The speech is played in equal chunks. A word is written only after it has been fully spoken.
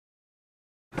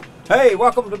Hey,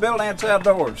 welcome to Bill Dance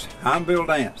Outdoors. I'm Bill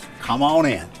Dance. Come on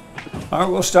in. All right,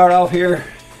 we'll start off here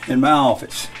in my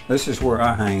office. This is where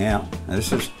I hang out.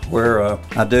 This is where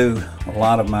I do a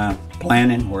lot of my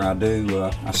planning, where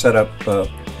I set up a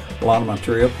lot of my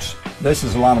trips. This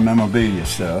is a lot of memorabilia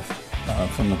stuff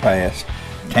from the past.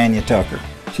 Tanya Tucker,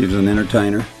 she was an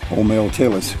entertainer. Old Mel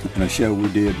Tillis in a show we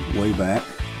did way back.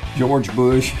 George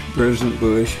Bush, President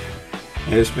Bush,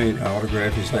 asked me to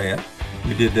autograph his hat.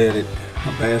 We did that at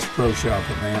a Bass Pro Shop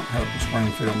event up in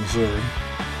Springfield, Missouri.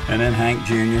 And then Hank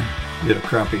Jr. did a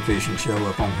crappie fishing show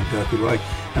up on Kentucky Lake.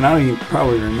 And I don't even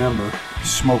probably remember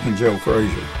Smoking Joe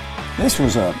Frazier. This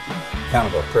was a kind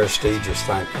of a prestigious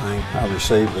type thing. I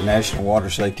received the National Water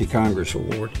Safety Congress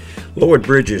Award. Lloyd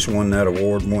Bridges won that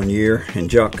award one year, and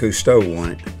Jacques Cousteau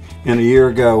won it. And a year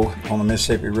ago on the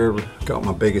Mississippi River, I caught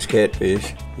my biggest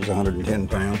catfish. It was 110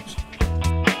 pounds.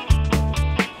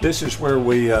 This is where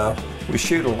we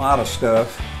shoot a lot of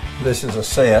stuff. This is a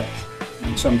set,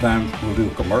 and sometimes we'll do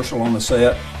a commercial on the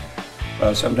set.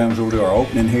 Sometimes we'll do our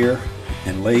opening here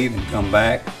and leave and come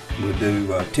back. We'll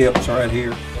do tips right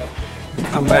here.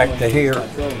 Come back to here.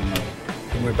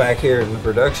 And we're back here in the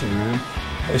production room.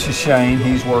 This is Shane.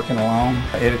 He's working along,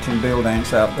 editing Bill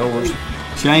Dance Outdoors.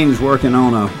 Shane's working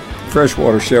on a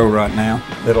freshwater show right now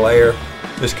that'll air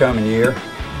this coming year.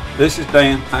 This is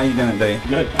Dan. How you doing, Dan?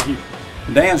 Good, thank you.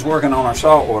 Dan's working on our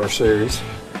saltwater series.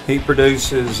 He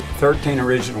produces 13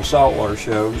 original saltwater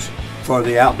shows for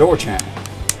the Outdoor Channel.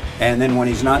 And then when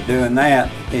he's not doing that,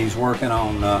 he's working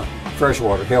on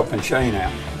freshwater, helping Shane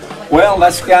out. Well,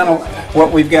 that's kind of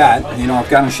what we've got. You know, I've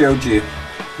kind of showed you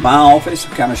my office,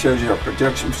 I've kind of showed you our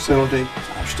production facility,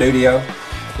 our studio.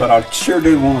 But I sure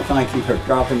do want to thank you for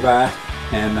dropping by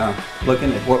and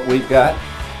looking at what we've got.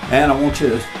 And I want you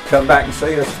to come back and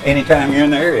see us anytime you're in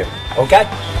the area. Okay?